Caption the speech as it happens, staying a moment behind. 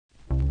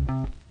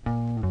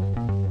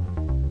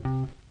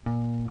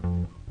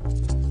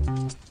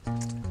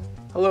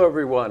Hello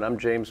everyone, I'm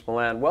James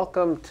Milan.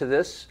 Welcome to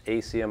this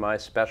ACMi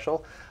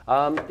special.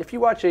 If you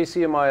watch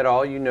ACMi at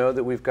all, you know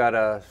that we've got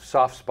a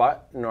soft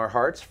spot in our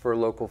hearts for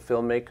local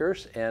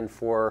filmmakers and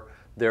for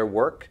their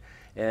work.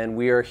 And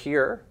we are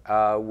here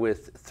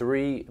with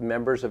three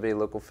members of a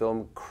local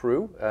film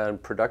crew,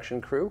 production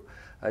crew,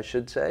 I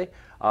should say,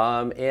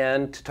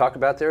 and to talk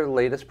about their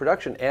latest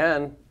production.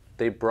 And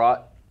they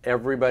brought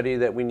everybody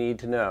that we need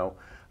to know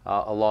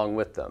along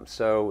with them.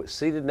 So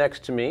seated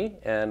next to me,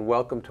 and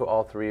welcome to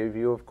all three of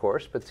you, of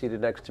course, but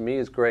seated next to me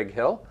is Greg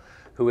Hill,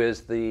 who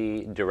is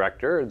the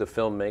director, the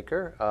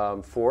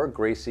filmmaker for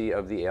Gracie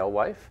of the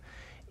Alewife.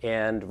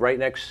 And right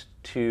next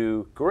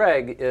to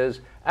Greg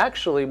is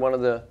actually one of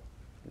the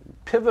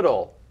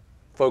pivotal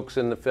folks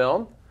in the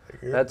film.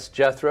 That's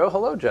Jethro.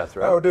 Hello,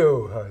 Jethro. How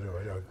do?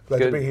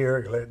 Glad to be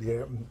here.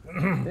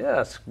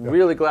 Yes,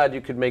 really glad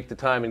you could make the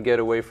time and get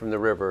away from the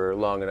river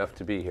long enough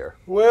to be here.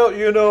 Well,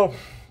 you know,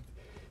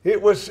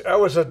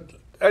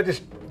 I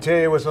just tell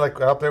you, it was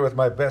like out there with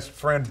my best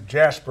friend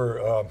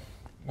Jasper.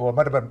 Well, it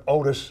might have been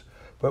Otis,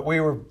 but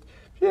it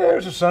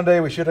was a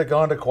Sunday. We should have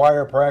gone to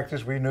choir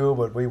practice. We knew,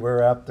 but we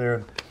were out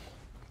there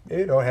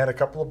and, had a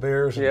couple of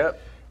beers. And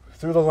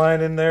threw the line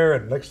in there,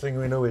 and next thing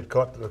we knew, we'd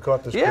caught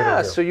this.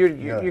 Yeah, so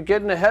you're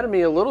getting ahead of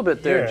me a little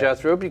bit there,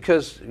 Jethro,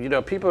 because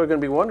people are going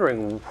to be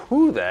wondering,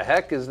 who the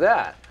heck is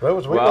that? Well,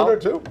 was we there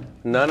too?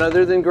 None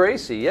other than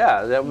Gracie.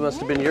 Yeah, that must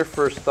have been your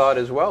first thought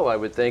as well, I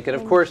would think. And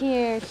of course,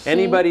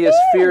 anybody as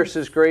fierce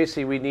as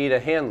Gracie, we need a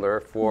handler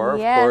for, of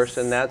course,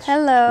 and that's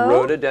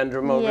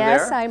Rhododendron over there.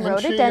 Yes, I'm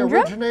Rhododendron.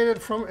 She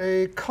originated from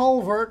a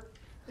culvert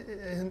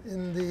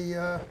in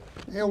the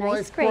Alewife.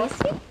 Nice,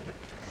 Gracie.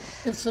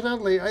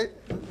 Incidentally,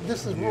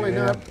 this is really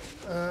not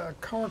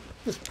current.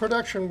 This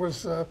production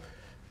was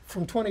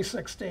from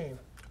 2016,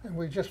 and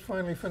we just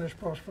finally finished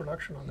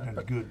post-production on that.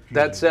 But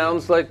that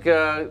sounds like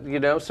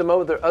some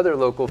other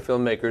local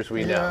filmmakers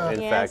we know.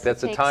 In fact,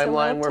 that's a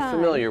timeline we're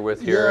familiar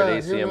with here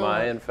at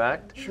ACMi. In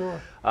fact,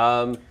 sure.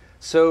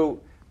 So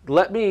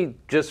let me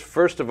just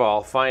first of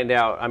all find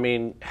out. I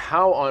mean,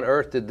 how on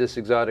earth did this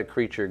exotic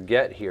creature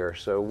get here?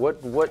 So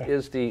what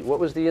was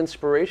the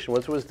inspiration?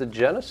 What was the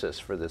genesis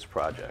for this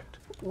project?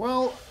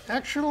 Well,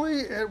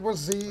 actually, it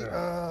was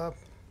the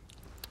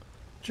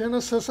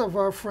genesis of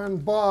our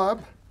friend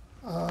Bob,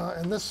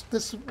 and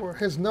this were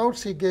his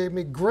notes he gave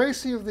me.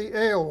 Gracie of the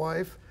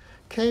Alewife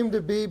came to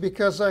be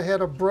because I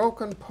had a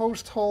broken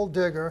post hole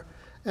digger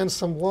and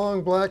some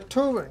long black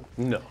tubing.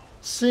 No.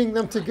 Seeing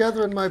them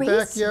together in my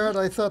backyard,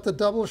 I thought the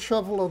double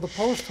shovel of the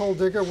post hole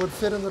digger would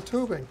fit in the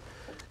tubing.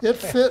 It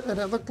fit, and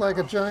it looked like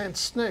a giant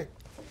snake.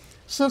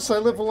 Since I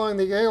live along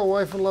the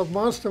Alewife and love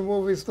monster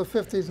movies of the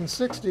 50s and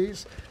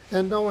 60s,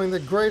 and knowing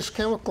that Grace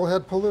Chemical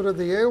had polluted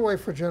the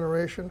Alewife for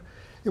generation,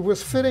 it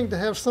was fitting to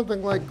have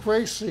something like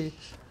Gracie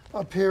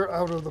appear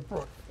out of the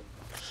brook.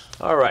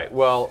 All right,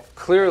 well,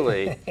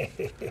 clearly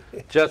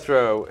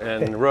Jethro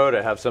and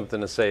Rhoda have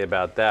something to say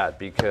about that,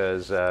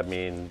 because, I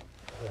mean,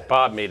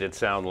 Bob made it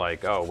sound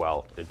like, oh,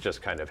 well, it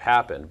just kind of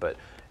happened, but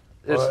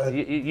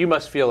you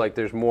must feel like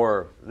there's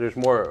more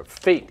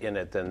fate in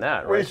it than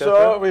that, right?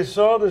 We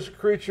saw this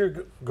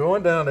creature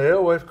going down the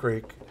Alewife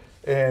Creek,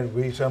 and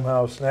we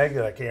somehow snagged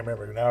it. I can't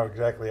remember now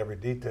exactly every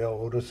detail.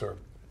 Otis or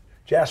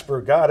Jasper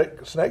got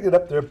it, snagged it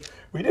up there.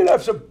 We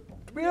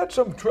had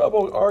some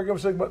trouble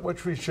arguing about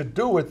what we should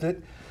do with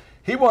it.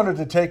 He wanted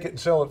to take it and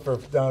sell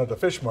it down at the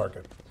fish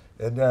market,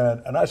 and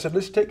I said,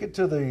 let's take it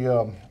to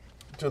the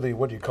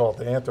what do you call it,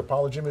 the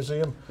Anthropology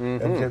Museum,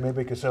 and maybe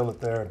we could sell it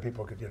there, and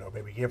people could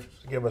maybe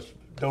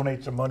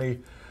donate some money,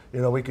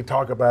 we could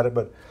talk about it.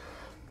 But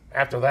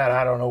after that,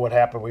 I don't know what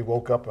happened. We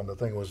woke up and the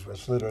thing was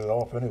slithered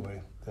off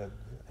anyway.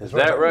 Is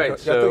that right?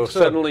 So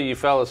suddenly you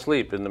fell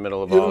asleep in the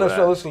middle of all that. I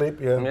fell asleep,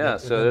 yeah. Yeah,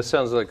 so that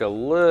sounds like a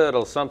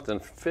little something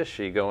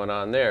fishy going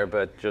on there,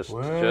 but just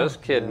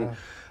kidding.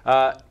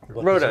 Yeah.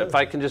 Rhoda, if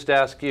I can just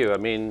ask you, I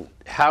mean,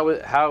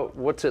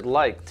 what's it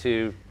like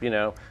to,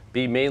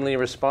 be mainly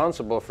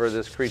responsible for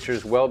this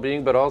creature's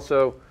well-being, but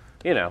also,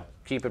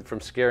 keep it from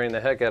scaring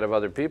the heck out of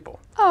other people?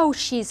 Oh,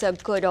 she's a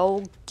good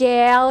old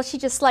gal. She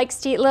just likes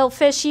to eat little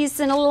fishies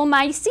and little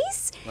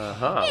miceies.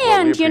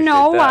 And,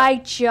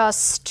 I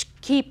just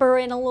keep her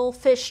in a little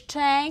fish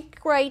tank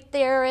right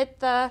there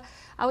at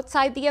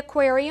outside the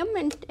aquarium,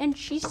 and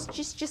she's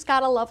just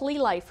got a lovely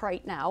life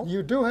right now.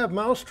 You do have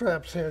mouse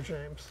traps here,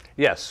 James.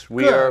 Yes,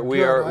 we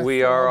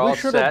are all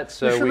set.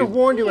 So we should have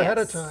warned you ahead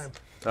of time.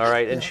 All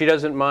right, and she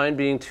doesn't mind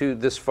being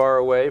this far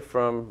away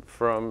from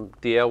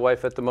the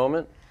Alewife at the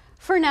moment?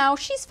 For now,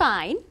 she's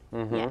fine.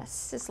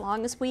 Yes, as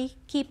long as we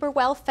keep her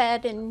well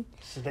fed and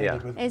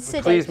sedated.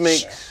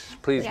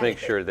 Please make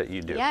sure that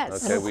you do.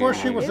 Yes. Okay, and of course,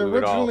 she was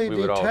originally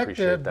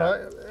detected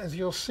by, as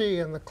you'll see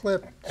in the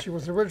clip, she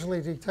was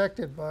originally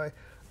detected by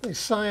a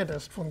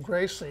scientist from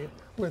Gracie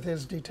with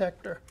his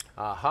detector.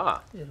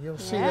 Aha. You'll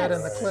see that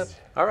in the clip.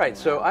 All right,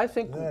 so I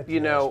think,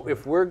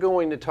 if we're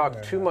going to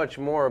talk too much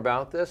more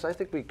about this, I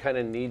think we kind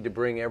of need to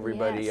bring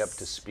everybody up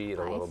to speed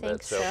a little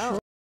bit. So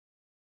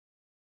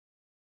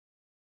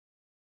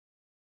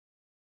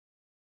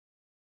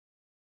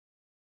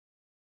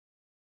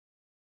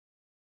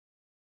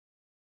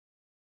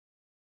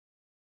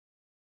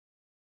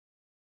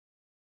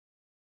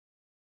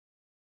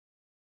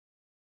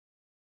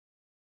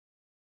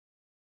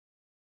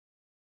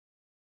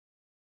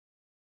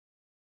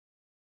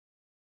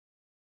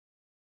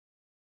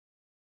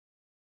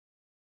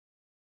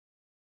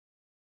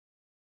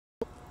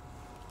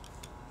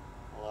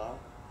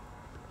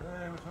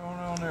what's going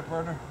on there,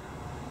 partner?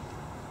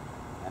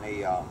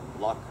 Any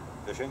luck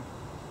fishing?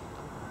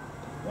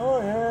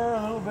 Oh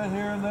yeah, a little bit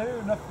here and there.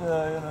 Enough to,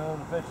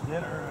 to fetch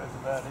dinner. That's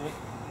about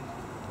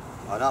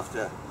it. Enough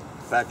to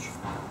fetch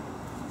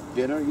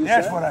dinner, you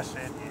That's said? what I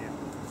said, yeah.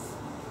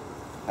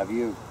 Have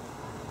you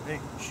Big,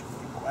 shh,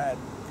 be quiet.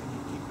 Can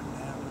you keep it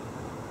down?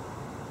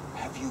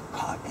 have you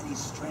caught any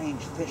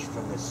strange fish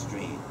from this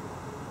stream?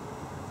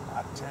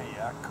 I tell you,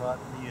 I caught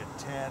me a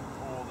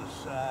tadpole the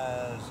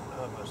size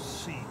of a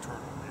sea turtle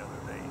the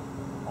other day.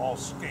 All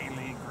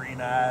scaly,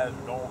 green eyes,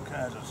 and all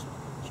kinds of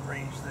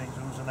strange things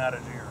oozing out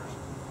his ears.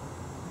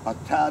 A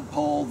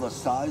tadpole the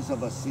size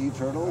of a sea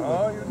turtle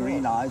Oh, with you know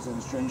green it. eyes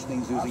and strange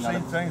things I've oozing out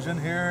seen of things in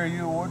here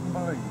you wouldn't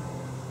believe.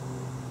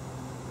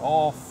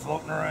 All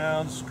floating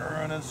around,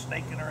 scurrying and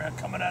snaking around,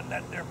 coming out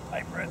that there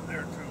pipe right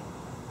there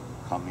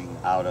too. coming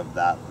out of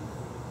that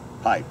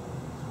pipe.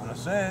 That's what I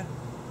said.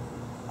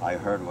 I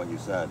heard what you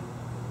said.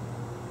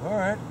 All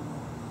right.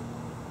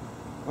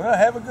 Well,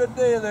 have a good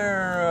day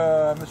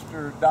there,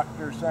 Mr.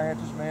 Doctor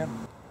Scientist Man.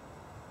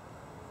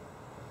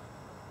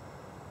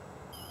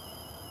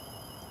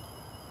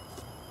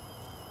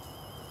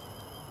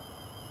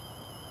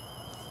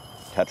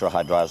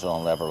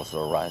 Tetrahydrazone levels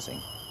are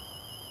rising.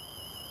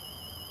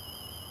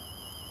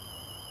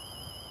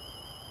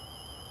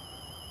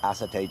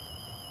 Acetate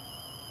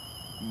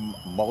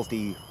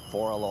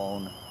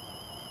multi-foralone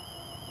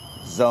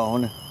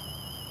zone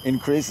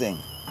increasing.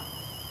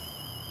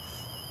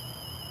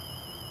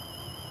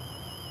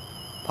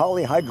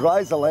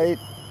 Polyhydrazolate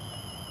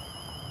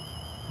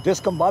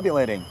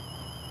discombobulating.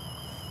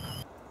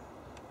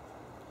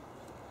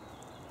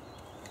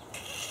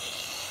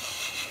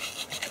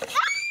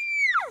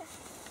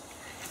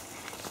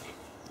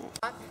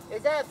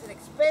 Is that's an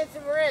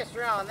expensive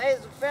restaurant.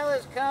 These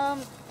fellas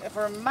come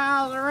from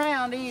miles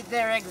around to eat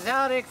their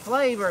exotic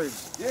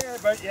flavors. Yeah,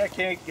 but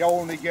you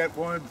only get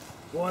one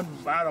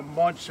about a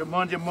month of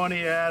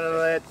money out of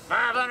that.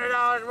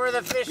 $500 worth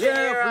of fish in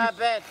Yeah, here, I we-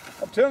 bet.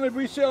 I'm telling you, if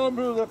we sell them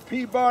to the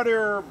Peabody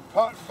or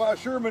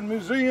Sherman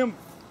Museum,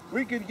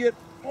 we could get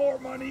more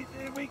money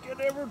than we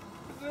could ever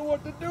know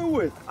what to do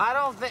with. I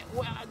don't think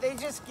they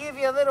just give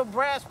you a little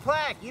brass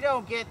plaque. You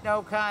don't get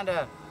no kind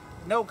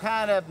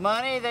of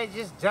money. They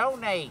just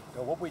donate.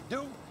 So what we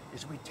do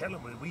is we tell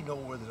them that we know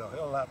where there's a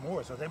hell of a lot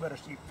more, so they better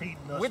keep feeding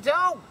us. We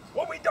don't.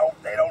 Well, we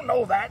don't. They don't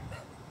know that.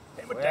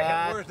 They would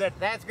Well, where's that?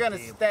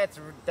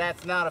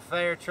 that's not a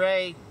fair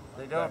trade.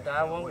 They don't.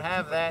 I won't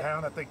have that.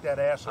 Down. I think that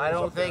asshole. I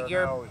don't think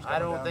I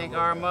don't think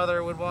our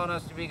mother would want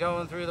us to be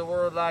going through the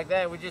world like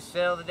that. We just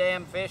sell the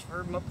damn fish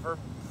for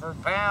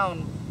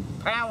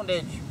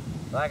poundage,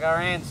 like our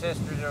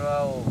ancestors of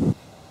old.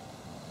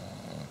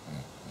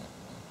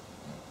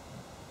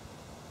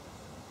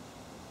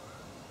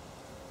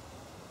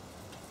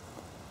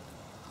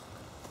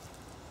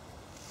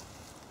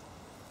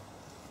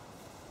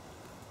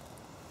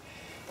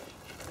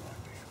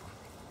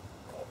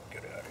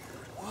 Get out of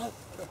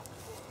here.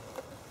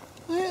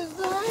 What is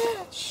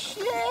that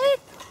shit?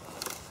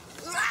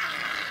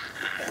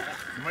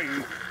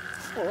 Me.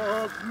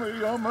 Fuck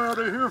me. I'm out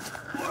of here.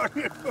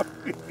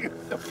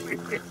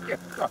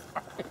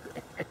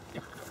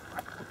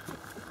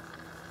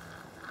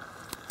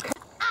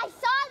 I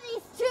saw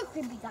these two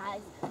creepy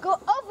guys go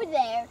over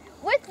there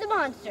with the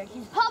monster.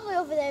 He's probably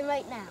over there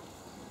right now.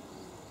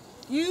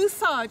 You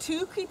saw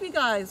two creepy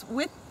guys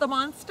with the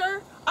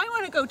monster? I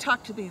want to go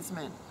talk to these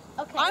men.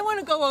 Okay. I want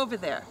to go over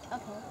there.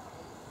 Okay.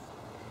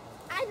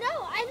 I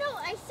know.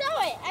 I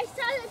saw it. I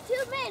saw the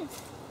two men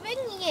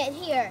bringing it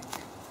here.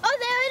 Oh,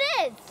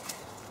 there it is.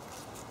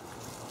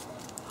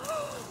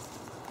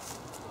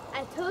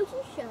 I told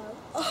you so.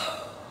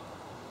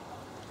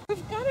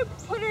 We've got to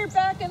put her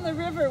back in the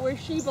river where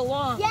she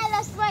belongs. Yeah,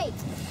 that's right.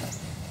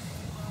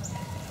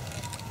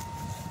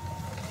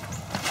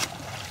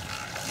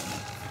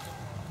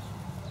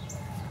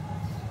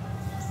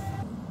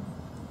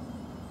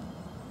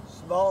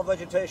 Small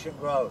vegetation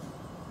growth.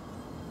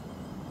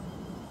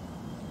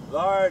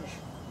 Large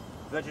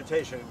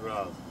vegetation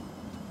growth.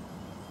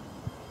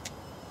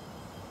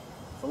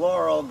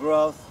 Floral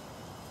growth.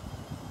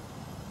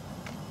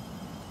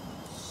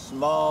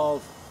 Small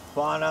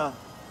fauna.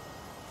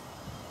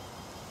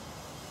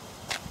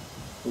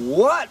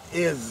 What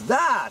is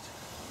that?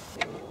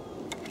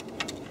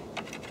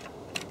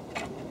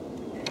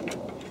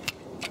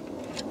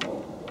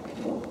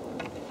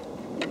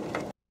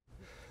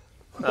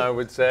 I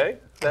would say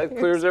that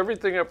clears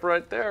everything up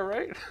right there,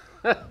 right?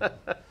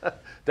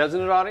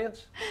 Doesn't it,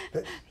 audience?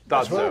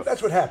 Thought so.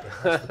 That's what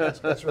happened.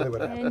 That's really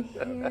what happened.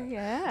 And here,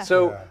 yeah.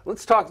 So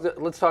let's talk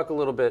a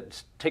little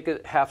bit. Take a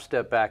half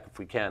step back if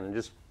we can, and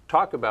just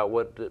talk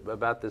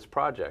about this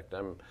project.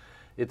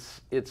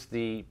 It's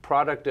the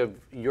product of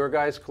your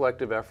guys'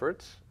 collective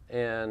efforts,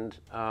 and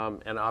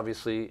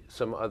obviously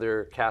some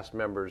other cast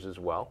members as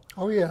well.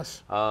 Oh,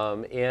 yes.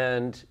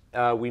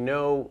 We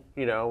know,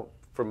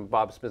 from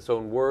Bob Smith's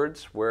own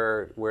words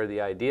where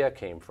the idea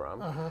came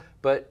from.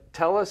 But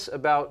tell us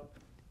about,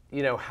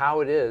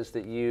 how it is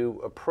that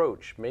you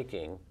approach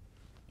making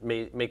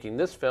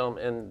this film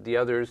and the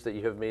others that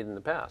you have made in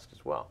the past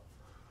as well.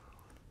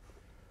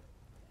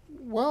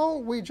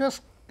 Well, we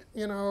just,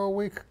 you know,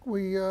 we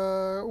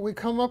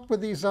come up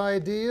with these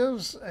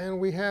ideas, and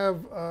we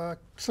have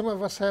some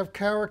of us have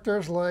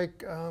characters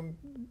like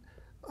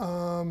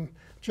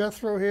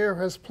Jethro here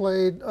has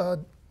played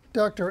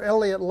Dr.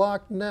 Elliot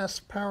Loch Ness,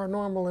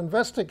 paranormal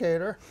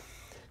investigator,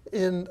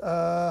 in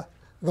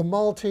The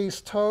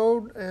Maltese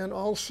Toad, and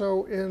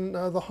also in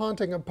The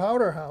Haunting of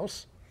Powder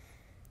House,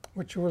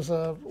 which was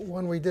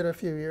one we did a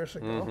few years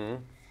ago.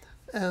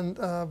 And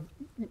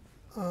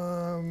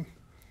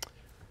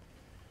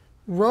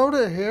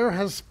Rhoda here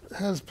has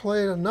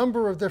played a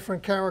number of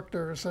different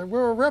characters, and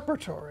we're a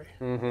repertory,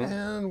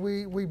 and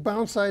we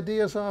bounce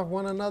ideas off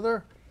one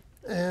another,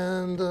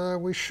 and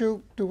we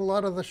do a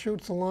lot of the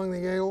shoots along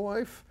the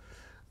Alewife.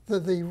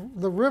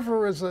 The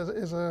river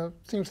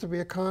seems to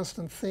be a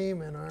constant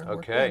theme in our work.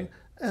 Okay.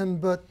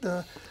 But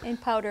In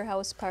Powder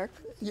House Park.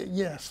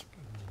 yes,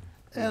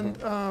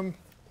 and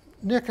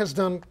Nick has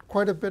done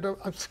quite a bit of.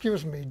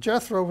 Excuse me,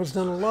 Jethro has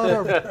done a lot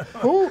of.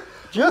 Who?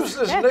 Who's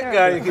this Nick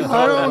guy you keep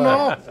I talking don't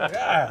about?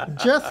 know.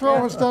 Jethro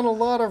has done a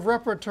lot of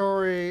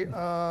repertory, you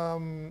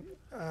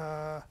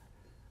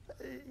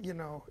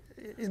know,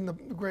 in the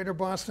greater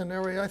Boston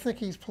area. I think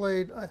he's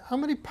played, how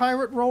many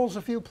pirate roles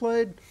have you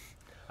played?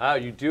 Oh,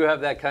 you do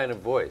have that kind of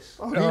voice.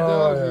 Oh, he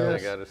does,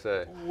 yeah. I gotta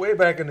say. Way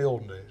back in the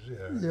olden days,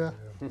 Yeah.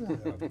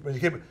 When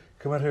you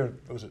come out here,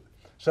 what was it,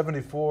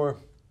 74,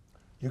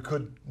 you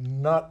could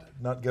not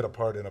get a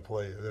part in a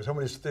play. There's so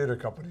many theater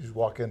companies you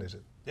walk in, they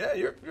said, yeah,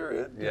 you're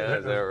in. Yeah,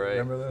 is that right?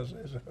 Remember those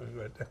days?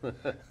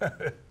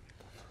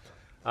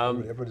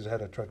 Everybody's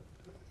had a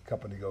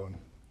company going.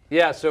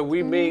 Yeah, so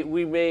we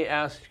may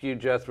ask you,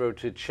 Jethro,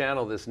 to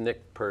channel this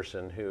Nick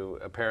person who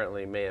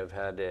apparently may have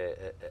had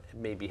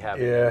maybe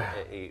having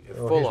a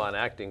full-on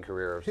acting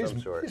career of some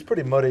sort. He's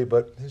pretty muddy,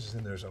 but he's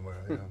in there somewhere.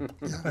 You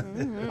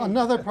know.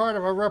 Another part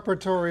of our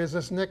repertory is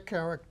this Nick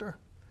character.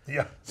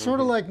 Yeah.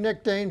 Sort of like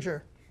Nick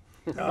Danger,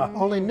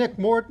 only Nick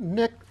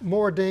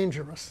more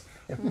dangerous.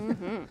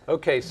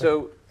 Okay,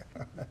 so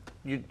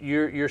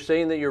you're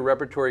saying that your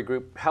repertory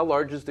group. How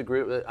large is the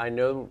group? I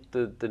know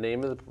the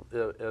name of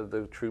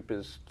the troupe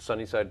is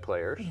Sunnyside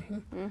Players,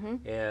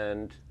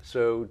 and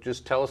so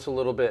just tell us a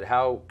little bit.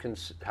 How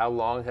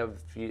long has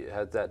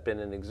that been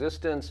in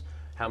existence?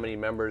 How many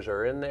members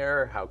are in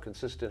there? How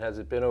consistent has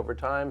it been over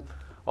time?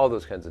 All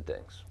those kinds of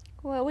things.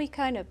 Well, we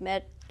kind of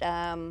met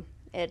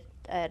at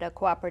a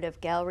cooperative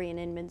gallery in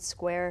Inman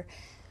Square,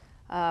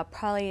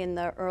 probably in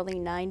the early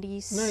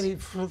 90s.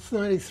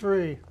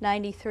 93.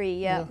 93,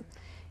 yeah.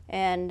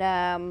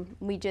 And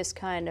we just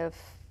kind of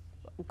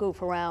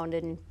goof around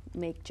and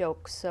make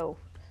jokes, so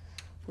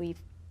we've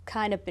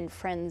kind of been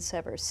friends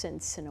ever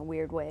since in a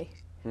weird way.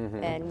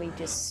 And we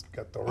just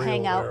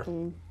hang out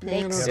and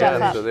make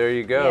stuff up. So there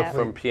you go, Yeah.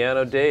 from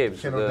Piano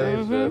Dave's,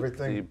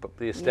 everything.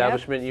 the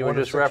establishment you were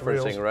just 1 to 6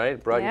 referencing, reels.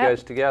 right? Brought you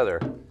guys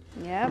together.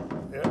 Yep.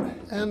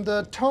 And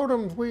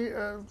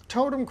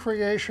totem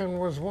creation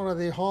was one of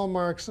the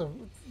hallmarks of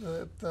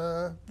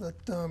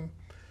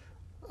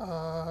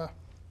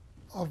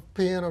of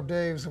Piano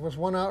Dave's. There was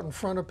one out in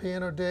front of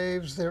Piano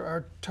Dave's. There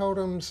are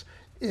totems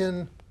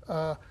in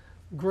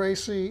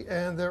Gracie,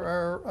 and there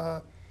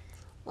are.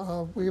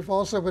 We've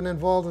also been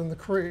involved in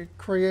the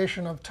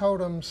creation of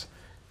totems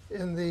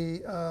in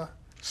the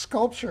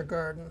sculpture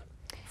garden,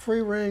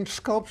 free-range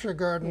sculpture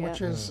garden,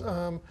 which is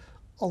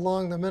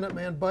along the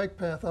Minuteman bike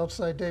path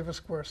outside Davis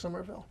Square,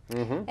 Somerville.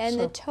 And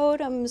the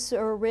totems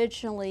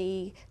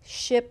originally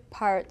shipped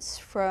parts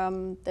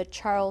from the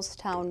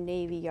Charlestown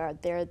Navy Yard.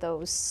 They're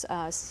those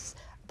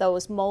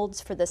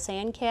molds for the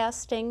sand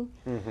casting.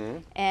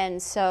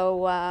 And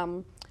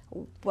so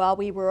while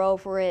we were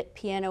over at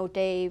Piano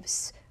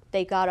Dave's,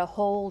 they got a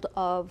hold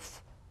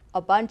of a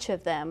bunch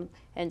of them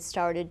and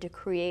started to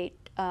create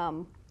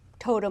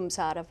totems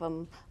out of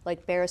them,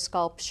 like bear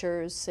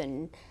sculptures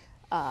and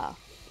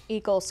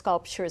eagle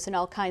sculptures and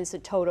all kinds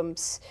of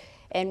totems.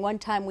 And one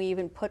time we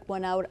even put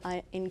one out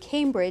in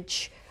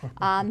Cambridge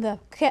on the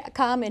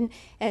common,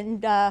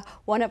 and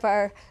one of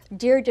our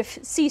dear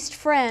deceased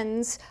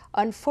friends,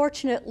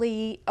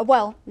 unfortunately,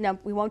 well, no,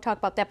 we won't talk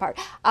about that part.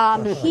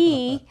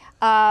 He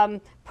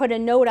put a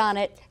note on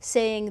it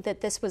saying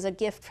that this was a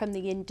gift from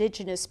the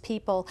indigenous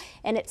people,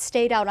 and it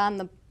stayed out on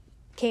the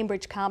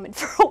Cambridge Common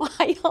for a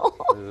while.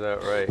 Is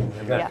that right?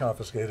 It got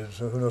confiscated,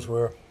 so who knows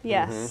where.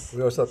 Yes.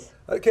 We always thought,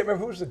 I can't remember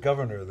who was the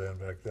governor then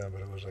back then,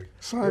 but it was like,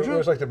 Sergeant? I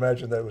always like to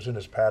imagine that it was in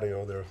his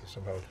patio there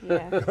somehow,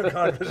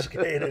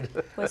 confiscated.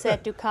 Was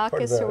that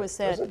Dukakis or was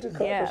that?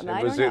 Yeah,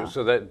 I don't know.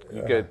 So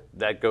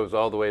that goes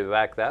all the way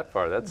back that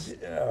far. That's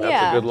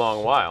a good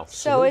long while.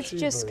 So it's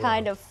just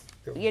kind of,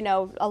 you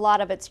know, a lot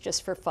of it's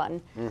just for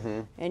fun,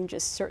 and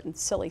just certain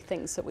silly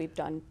things that we've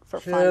done for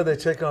fun. Yeah, they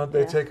take on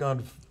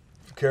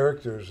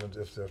characters, and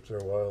after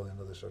a while, you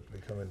know, they start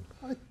becoming.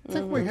 I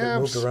think we They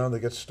have. moved around, they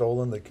get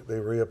stolen, they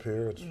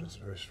reappear. It's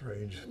very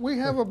strange. We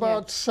have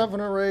about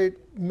 7 or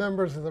 8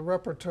 members of the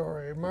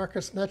repertory.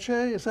 Marcus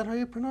Neche, is that how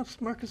you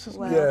pronounce Marcus's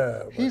name?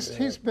 Yeah,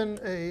 He's been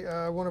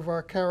one of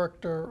our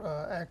character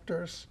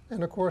actors,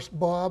 and of course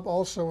Bob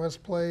also has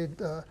played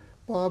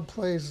Bob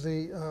plays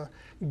the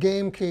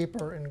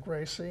gamekeeper in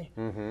Gracie.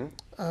 We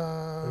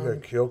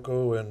got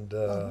Kyoko and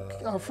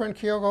Our friend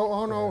Kyoko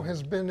Ono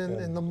has been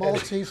in the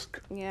Maltese.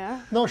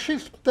 Yeah. No,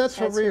 that's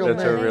her real name.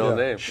 That's her real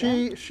name.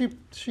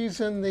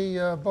 She's in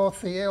the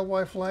both the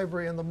Alewife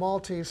Library and the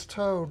Maltese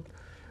Toad,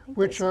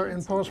 which are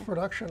in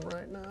post-production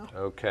right now.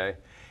 Okay.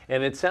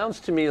 And it sounds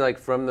to me like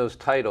from those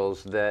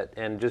titles that,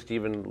 and just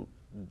even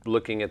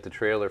looking at the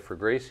trailer for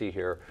Gracie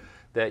here,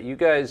 that you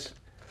guys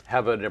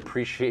have an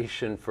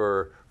appreciation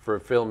for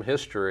film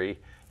history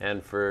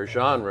and for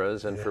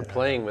genres and for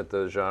playing with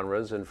those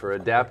genres and for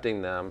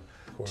adapting them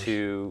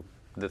to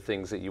the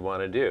things that you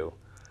want to do.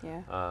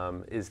 Yeah.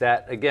 Is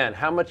that, again,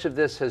 how much of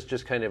this has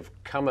just kind of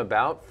come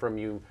about from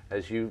you,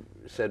 as you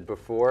said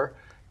before,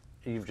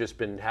 you've just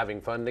been having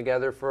fun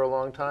together for a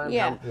long time?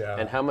 Yeah.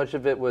 And how much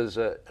of it was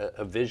a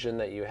vision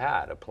that you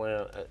had, a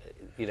plan,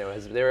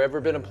 has there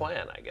ever been a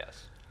plan, I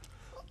guess?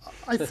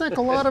 I think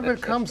a lot of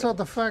it comes out of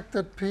the fact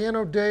that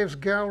Piano Dave's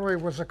gallery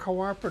was a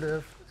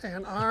cooperative,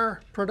 and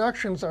our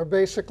productions are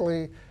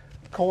basically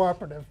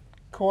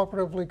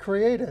cooperatively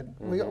created.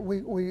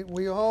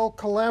 We all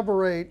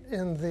collaborate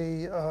in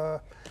the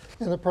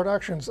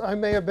productions. I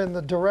may have been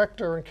the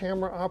director and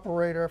camera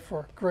operator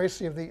for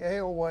Gracie of the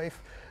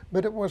Alewife,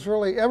 but it was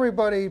really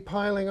everybody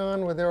piling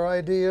on with their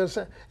ideas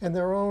and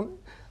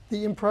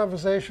the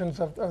improvisations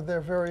of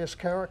their various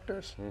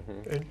characters.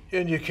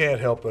 and you can't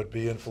help but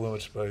be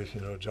influenced by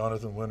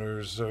Jonathan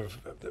Winters.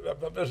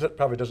 That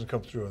probably doesn't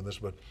come through in this,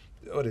 but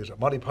what is it?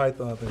 Monty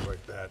Python, things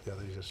like that. Yeah,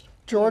 they just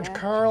George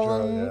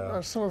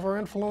Carlin, some of our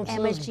influences.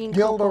 Emma Jean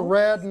Gilda Coco.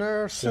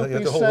 Radner,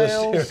 Soupy the whole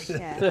list Sales,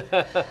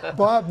 Yeah.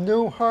 Bob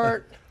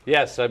Newhart.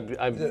 Yes, I'm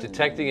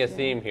detecting a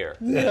theme here.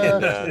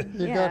 Yeah,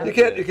 you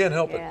can't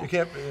help it. Yeah. You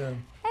can't.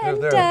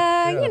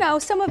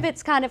 And some of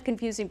it's kind of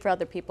confusing for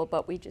other people,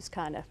 but we just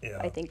kind of, Yeah.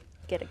 I think,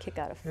 get a kick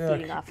out of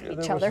feeding off of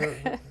each there was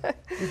other.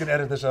 you can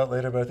edit this out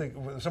later, but I think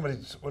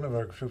one of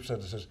our troops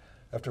says,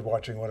 after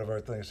watching one of our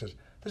things, says,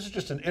 "This is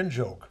just an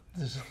in-joke."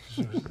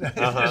 And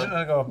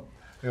I go,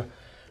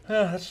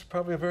 that's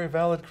probably a very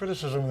valid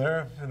criticism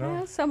there.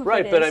 Yeah, some of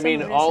Right, it but is, I some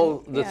mean, of it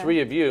all isn't. the Yeah.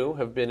 three of you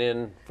have been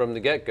in from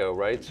the get-go,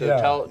 right? So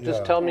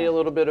tell me a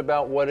little bit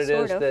about what it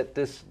is Sort of. that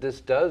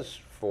this does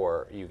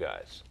for you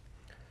guys.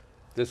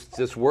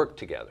 This work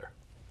together.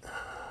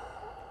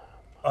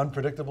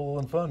 Unpredictable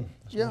and fun.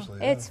 Especially,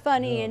 It's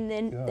funny,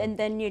 and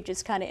then you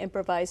just kind of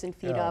improvise and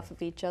feed Yeah. off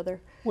of each other.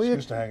 We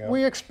used to hang out.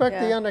 We expect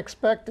the Yeah.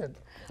 unexpected.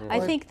 I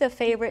think the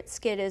favorite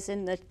skit is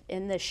in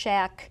the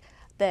shack,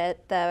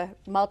 that the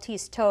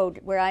Maltese Toad,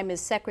 where I'm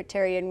his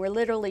secretary, and we're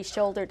literally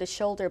shoulder to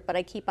shoulder, but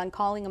I keep on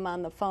calling him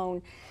on the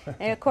phone.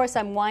 And of course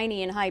I'm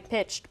whiny and high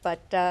pitched,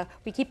 but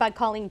we keep on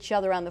calling each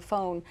other on the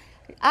phone.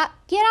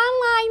 Get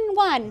on line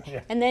 1,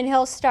 and then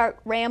he'll start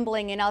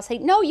rambling, and I'll say,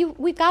 "No,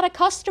 we've got a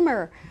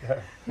customer."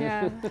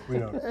 Yeah. We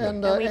don't.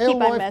 And And we keep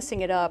on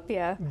messing it up.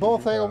 Yeah.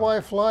 both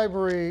Alewife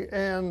Library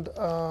and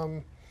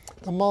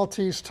the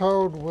Maltese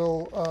Toad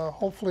will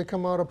hopefully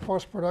come out of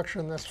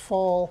post-production this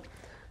fall,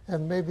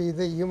 and maybe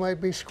you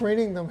might be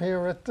screening them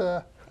here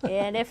at.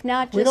 And if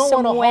not, We just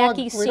don't some want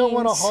to wacky hog. scenes. We don't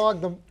want to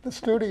hog the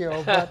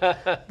studio,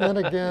 but then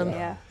again.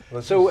 Yeah.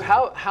 So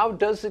how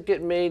does it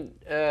get made,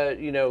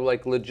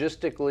 like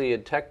logistically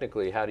and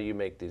technically, how do you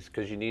make these?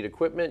 Because you need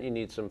equipment, you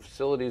need some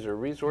facilities or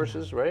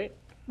resources, right?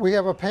 We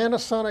have a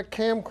Panasonic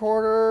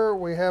camcorder.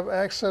 We have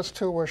access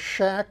to a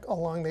shack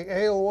along the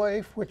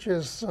Alewife, which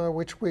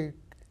we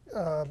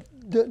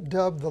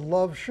dubbed the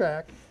Love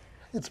Shack.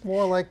 It's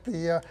more like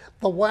the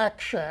Whack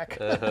Shack.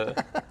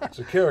 It's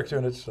a character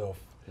in itself.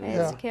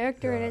 It's a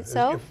character in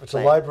itself. It's a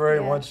but, library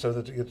yeah. once, so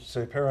that it's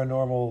a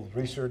paranormal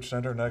research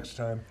center next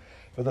time.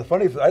 But I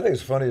think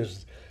it's funny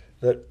is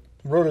that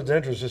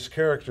Rhododendron's this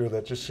character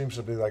that just seems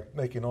to be like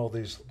making all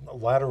these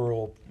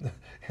lateral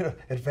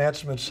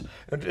advancements.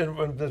 And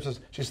when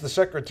she's the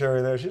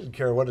secretary there, she doesn't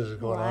care what is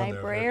going on there.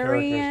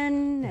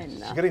 Librarian. And,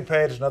 She's getting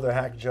paid as another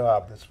hack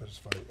job. That's what's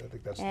funny. I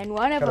think that's and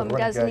one of kind them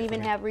running doesn't gag even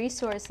for me. have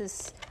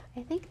resources.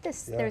 I think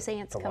there's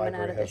ants the coming out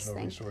library of has this no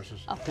thing.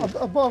 resources.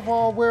 Above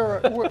all, we're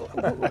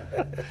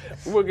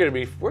We're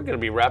gonna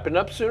be wrapping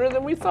up sooner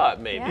than we thought,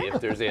 maybe, Yeah.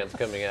 if there's ants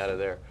coming out of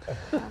there.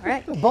 All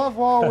right. above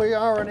all we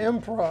are an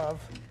improv,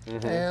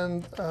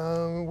 and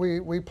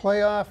we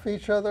play off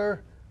each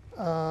other.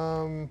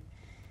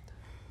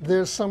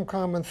 There's some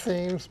common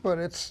themes, but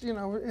it's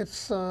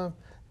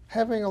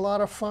having a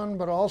lot of fun,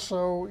 but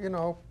also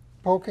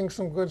poking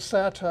some good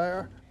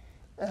satire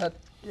at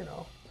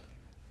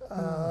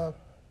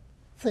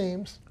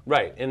themes.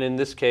 Right, and in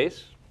this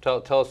case,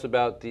 tell us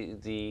about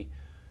the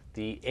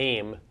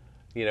aim.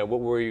 What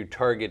were you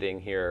targeting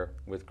here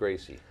with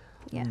Gracie?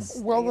 Yes.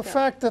 Well, there the you go.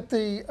 fact that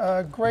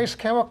the Grace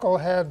Chemical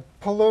had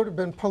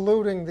been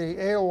polluting the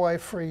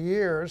Alewife for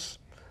years,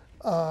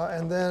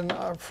 and then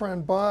our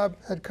friend Bob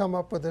had come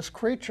up with this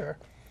creature,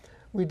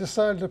 we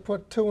decided to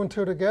put 2 and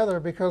 2 together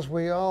because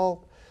we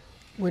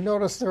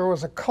noticed there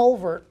was a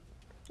culvert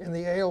in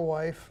the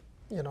Alewife,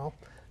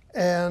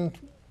 and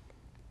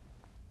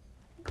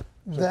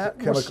that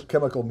was,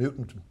 chemical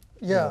mutant.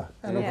 yeah,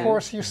 and of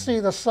course you see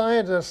the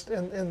scientist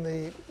in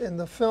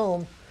the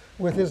film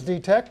with his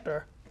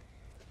detector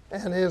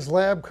and his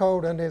lab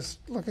coat and his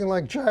looking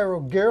like gyro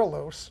gear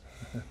loose.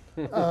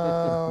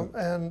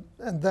 And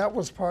that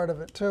was part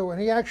of it too.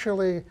 And he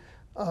actually,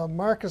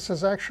 Marcus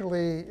has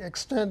actually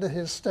extended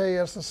his stay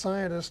as a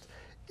scientist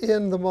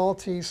in the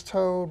Maltese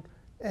toad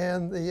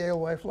and the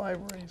Alewife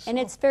libraries. And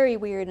it's very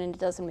weird and it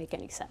doesn't make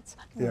any sense.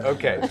 Yeah.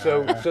 Okay,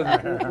 so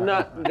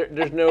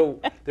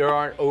there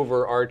aren't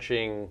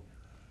overarching,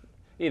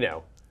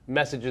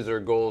 messages or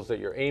goals that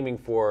you're aiming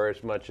for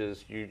as much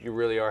as you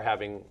really are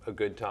having a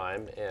good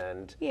time,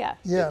 and Yeah.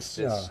 Yes.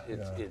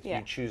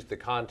 you choose the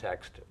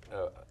context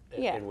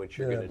in which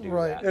you're going to do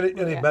Right. that.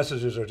 Any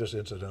messages are just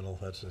incidental.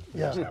 That's it.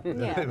 Yeah.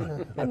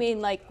 Yeah. I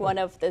mean, like one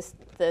of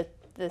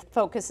the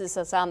focuses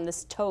is on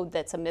this toad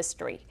that's a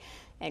mystery,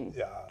 and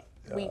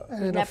we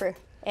never.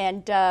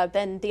 And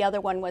then the other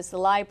one was the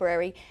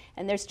library,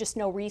 and there's just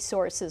no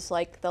resources.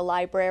 Like the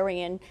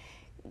librarian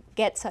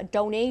gets a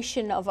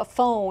donation of a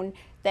phone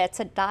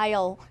that's a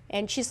dial,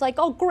 and she's like,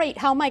 "Oh, great!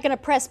 How am I going to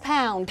press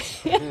pound?"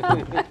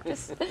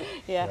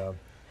 Yeah.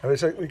 I mean,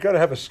 we got to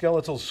have a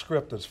skeletal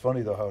script. That's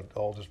funny though, how it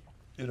all just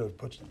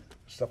puts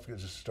stuff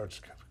just starts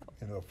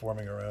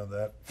forming around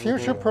that.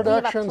 Future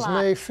productions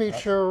may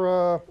feature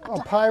a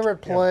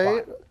pirate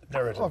play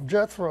of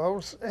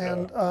Jethro's,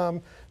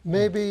 and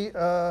maybe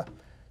a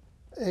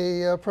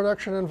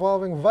production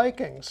involving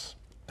Vikings.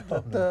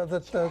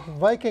 The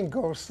Viking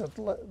ghosts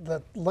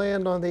that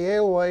land on the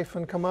Alewife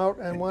and come out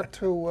and want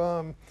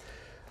to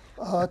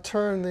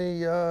turn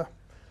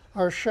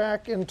our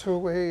shack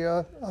into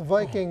a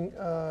Viking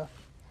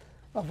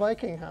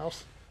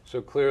house.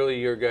 So clearly,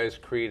 your guys'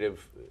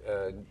 creative,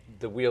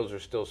 the wheels are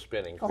still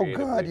spinning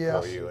creatively God,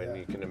 yes. for you, and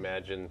you can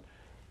imagine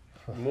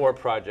more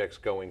projects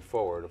going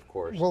forward, of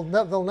course. Well,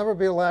 there'll never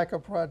be a lack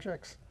of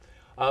projects.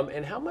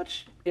 And how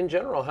much, in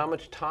general, how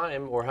much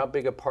time or how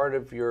big a part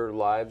of your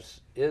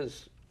lives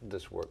is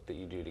this work that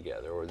you do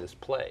together, or this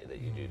play that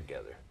you do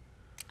together?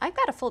 I've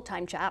got a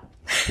full-time job.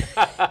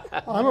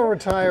 I'm a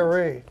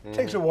retiree. It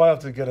takes a while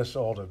to get us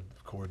all to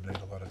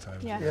coordinate a lot of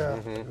times. Yeah.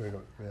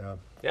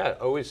 Yeah,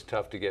 always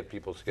tough to get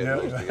people's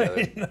schedules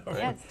together.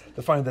 Yes.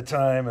 To find the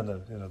time and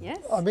the Yes.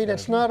 I mean,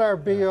 it's not our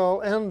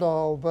be-all,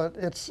 end-all, but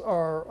it's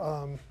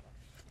our.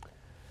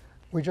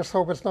 We just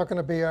hope it's not going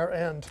to be our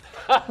end.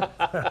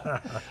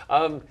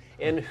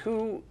 And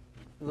who,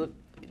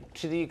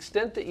 to the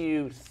extent that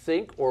you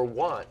think or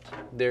want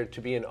there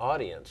to be an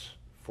audience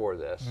for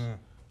this,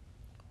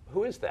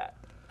 who is that?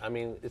 I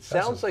mean, it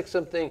sounds like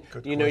something,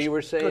 you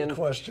were saying, good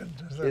question.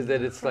 Is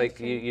that it's like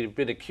you've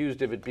been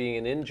accused of it being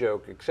an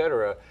in-joke,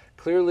 etc.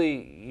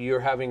 Clearly, you're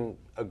having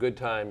a good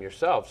time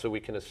yourself, so we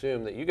can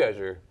assume that you guys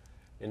are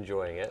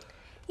enjoying it.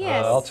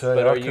 Yes. I'll tell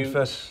But you.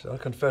 I'll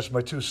confess.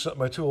 My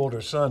two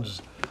older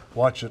sons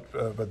watch it,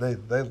 but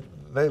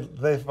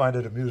they find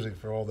it amusing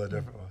for all the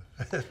different.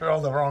 For all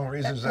the wrong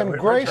reasons that And we're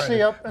Gracie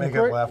trying to make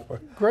it laugh for.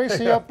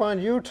 Gracie up on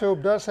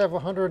YouTube does have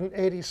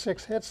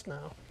 186 hits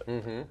now,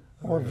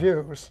 or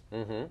views,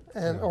 and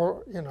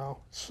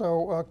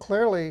so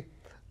clearly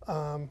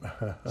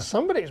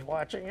somebody's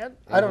watching it.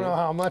 I don't know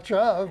how much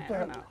of,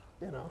 but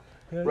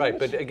Right,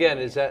 but again,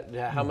 is that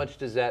how much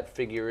does that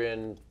figure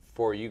in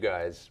for you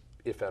guys,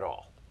 if at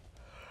all?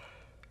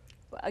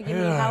 You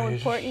mean how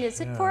important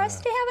is it for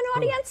us to have an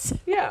audience?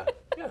 Yeah.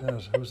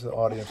 Who's the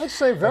audience? I'd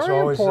say That's very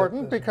always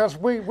important because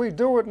we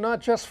do it not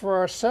just for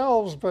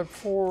ourselves, but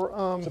for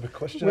It's a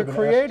question we're I've been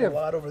creative. asked a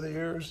lot over the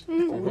years.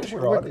 Who's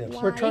your audience?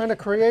 We're trying to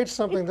create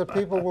something that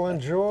people will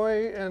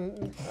enjoy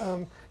and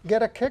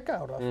get a kick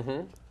out of.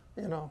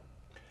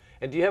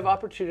 And do you have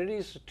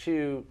opportunities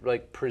to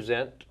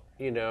present,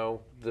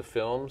 the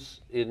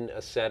films in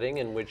a setting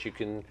in which you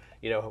can,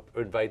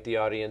 invite the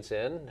audience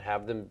in,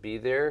 have them be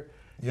there?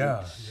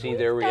 Yeah. See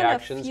their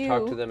reactions,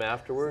 talk to them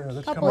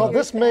afterwards. Well,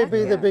 this may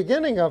be the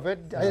beginning of it.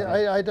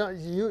 I don't.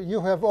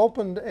 You have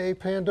opened a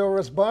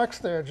Pandora's box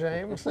there,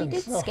 James. We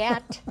did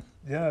scat.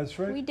 Yeah, that's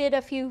right. We did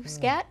a few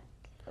scat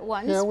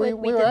ones. Yeah, we did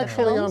were the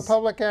actually on films.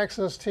 public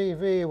access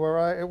TV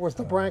where it was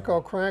the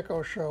Branko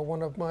Cranko show,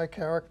 one of my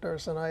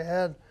characters, and I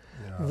had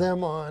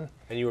them on.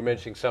 And you were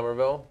mentioning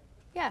Somerville?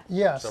 Yeah.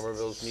 Yes.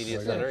 Somerville's Media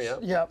Center, yeah.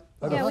 Yeah.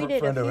 I have we a did a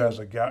friend who few. has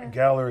a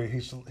gallery.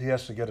 He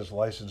has to get his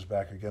license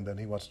back again. Then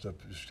he wants to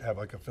have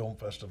like a film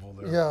festival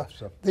there. Yeah.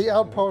 The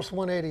Outpost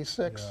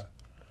 186.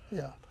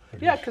 Yeah.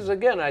 Yeah, because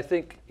again, I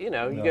think, you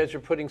guys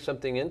are putting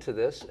something into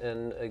this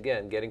and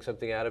again, getting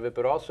something out of it,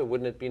 but also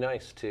wouldn't it be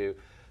nice to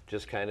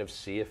just kind of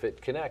see if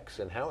it connects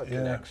and how it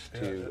connects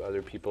to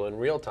other people in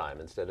real time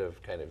instead of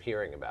kind of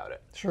hearing about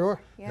it. Sure.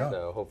 Yeah.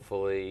 So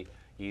hopefully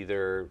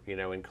either,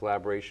 in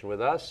collaboration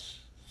with us,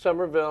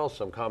 Somerville,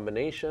 some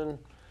combination,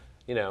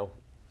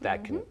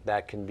 that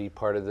can be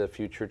part of the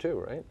future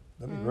too, right?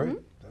 That'd be great.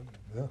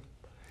 Yeah.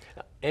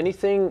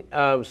 Anything,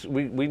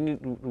 we need,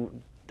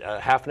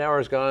 half an hour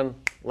has gone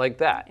like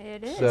that.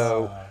 It is.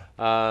 So,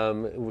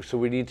 so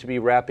we need to be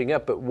wrapping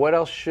up, but what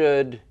else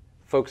should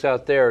folks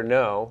out there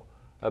know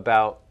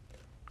about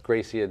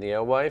Gracie and the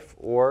Alewife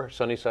or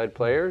Sunnyside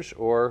Players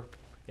or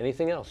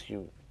anything else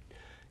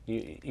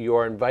You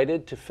are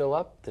invited to fill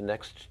up the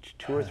next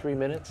 2 or 3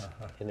 minutes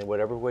in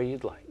whatever way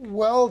you'd like.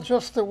 Well,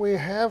 just that we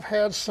have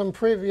had some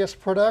previous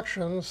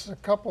productions. A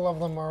couple of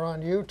them are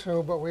on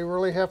YouTube, but we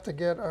really have to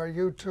get our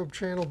YouTube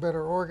channel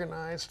better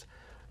organized.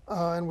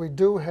 And we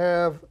do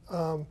have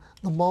the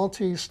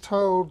Maltese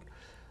Toad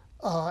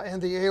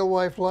and the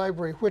Alewife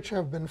Library, which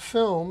have been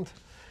filmed.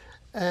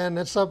 And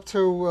it's up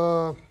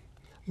to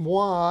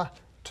moi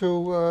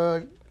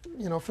to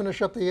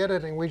finish up the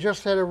editing. We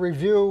just had a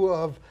review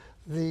of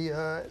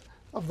the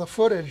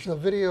footage, the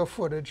video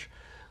footage,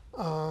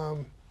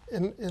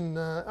 in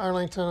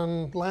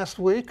Arlington last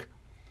week,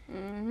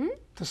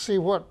 to see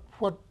what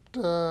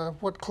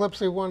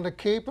clips we wanted to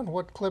keep and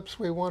what clips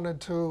we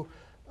wanted to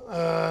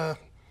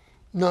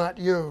not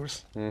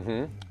use.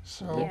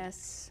 So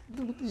Yes.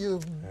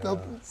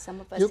 Some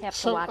of us have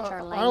to watch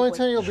our language.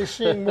 Arlington, you'll be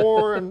seeing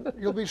more, and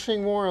you'll be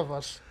seeing more of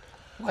us,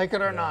 like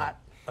it or not.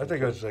 I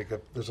think it's like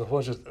there's a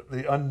whole just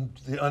the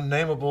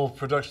unnameable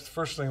production. The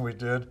first thing we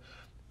did,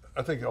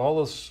 I think all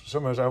those,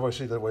 sometimes I always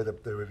see the way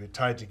that they would be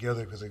tied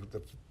together because a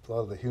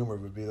lot of the humor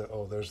would be that,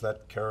 oh, there's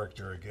that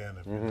character again.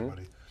 If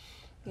everybody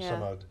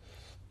somehow,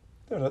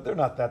 they're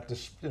not that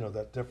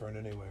that different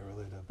anyway,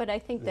 really. But I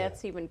think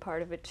that's even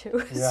part of it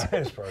too. Yeah,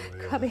 it's part of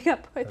it. Coming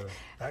up with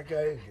that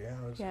guy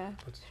again.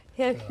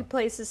 He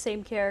plays the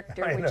same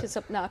character, which is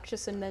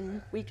obnoxious, and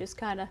then we just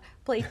kind of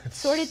play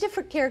sort of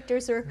different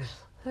characters or.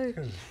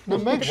 Now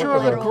make sure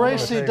that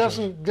Gracie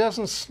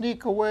doesn't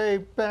sneak away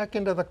back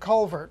into the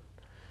culvert.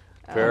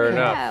 Fair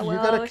enough. Yeah, well, You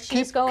gotta she's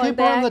keep going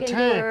on the into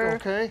tank, her,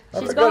 okay?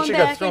 She's going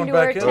back into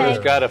her She's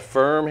tank. got a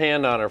firm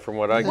hand on her, from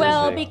what I can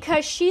Well, see.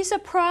 because she's a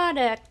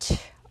product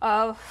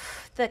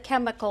of the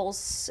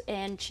chemicals,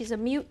 and she's a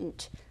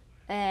mutant.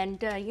 And,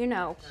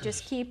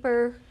 just keep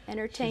her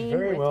entertained. She's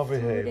very with well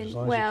food behaved and, as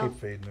long as you keep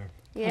feeding her.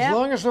 Yeah. As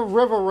long as the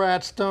river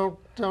rats don't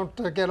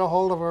get a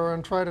hold of her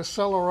and try to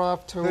sell her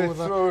off to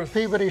the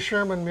Peabody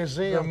Sherman The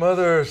Museum.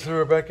 mother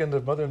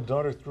and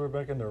daughter threw her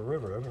back in the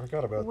river. I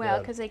forgot about Well,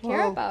 that. because they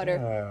care about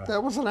her.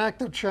 That was an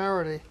act of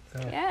charity.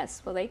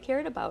 Yes, well, they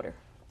cared about her.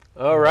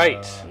 All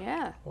right.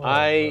 Yeah.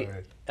 I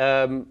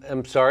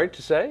am sorry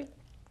to say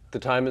the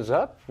time is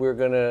up. We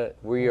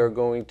are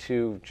going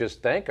to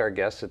just thank our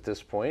guests at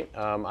this point.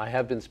 I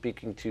have been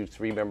speaking to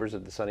 3 members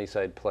of the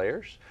Sunnyside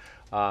Players.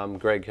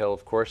 Greg Hill,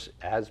 of course,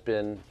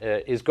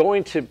 is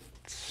going to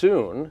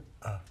soon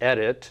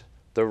edit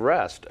the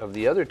rest of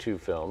the other 2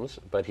 films,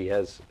 but he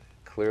has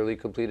clearly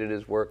completed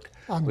his work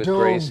with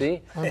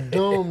Gracie. I'm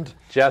doomed.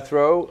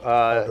 Jethro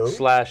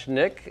 /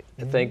 Nick,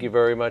 thank you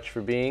very much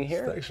for being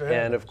here. Thanks for having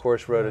And me. of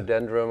course,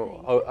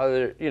 Rhododendron,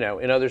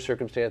 in other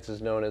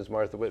circumstances known as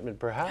Martha Whitman,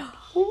 perhaps.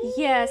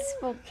 Yes,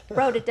 well,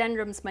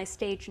 Rhododendron's my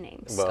stage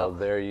name. Well,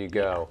 there you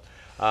go.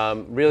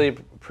 Really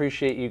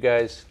appreciate you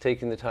guys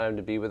taking the time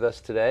to be with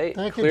us today.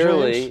 Thank you,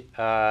 Clearly,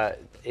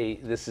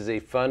 this is a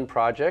fun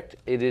project.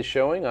 It is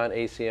showing on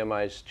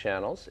ACMi's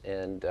channels,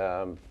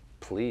 and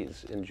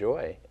please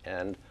enjoy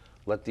and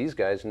let these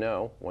guys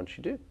know once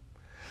you do.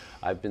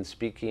 I've been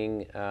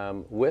speaking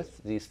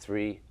with these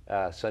 3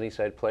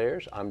 Sunnyside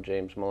Players. I'm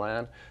James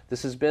Milan.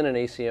 This has been an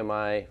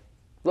ACMi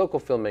local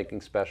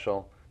filmmaking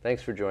special.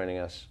 Thanks for joining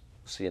us.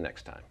 See you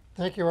next time.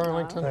 Thank you,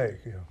 Arlington.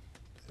 Thank you.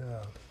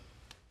 Yeah.